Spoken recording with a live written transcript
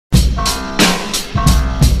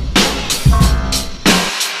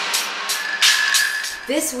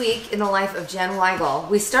This week in the life of Jen Weigel,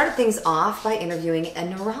 we started things off by interviewing a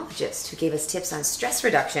neurologist who gave us tips on stress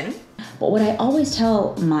reduction. But what I always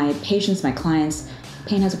tell my patients, my clients,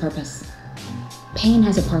 pain has a purpose. Pain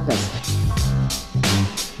has a purpose.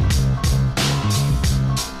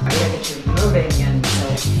 I gotta get you moving, and so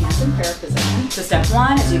hands in prayer position. So step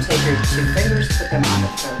one is you take your two fingers, put them on the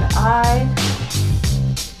third eye.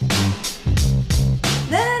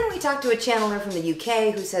 Then we talked to a channeler from the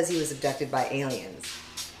UK who says he was abducted by aliens.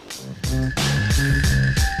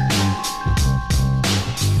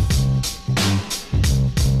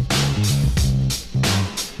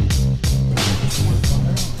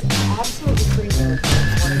 Absolutely freezing.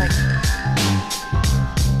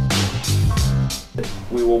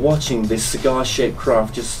 We were watching this cigar-shaped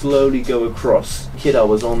craft just slowly go across. Kid, I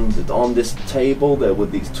was on this table. There were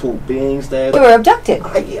these tall beings there. We were abducted.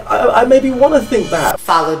 I maybe want to think that.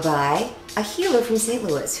 Followed by a healer from St.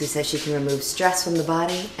 Louis who says she can remove stress from the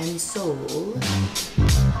body and soul.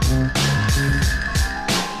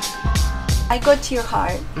 I go to your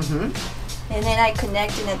heart, and then I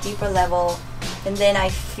connect in a deeper level, and then I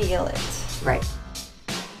feel it. Right.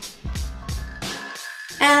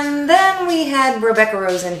 And then we had Rebecca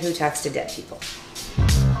Rosen who talks to dead people.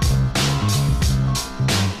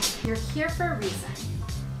 You're here for a reason,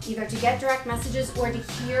 either to get direct messages or to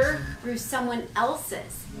hear through someone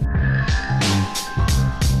else's.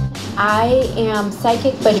 I am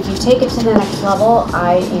psychic, but if you take it to the next level,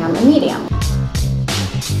 I am a medium.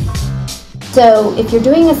 So if you're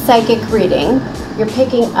doing a psychic reading, you're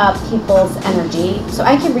picking up people's energy. So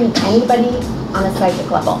I can read anybody on a psychic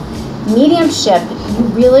level. Mediumship, you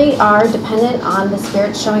really are dependent on the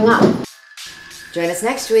spirit showing up. Join us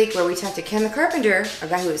next week where we talk to Ken the Carpenter, a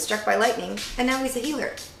guy who was struck by lightning, and now he's a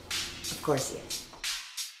healer. Of course he is.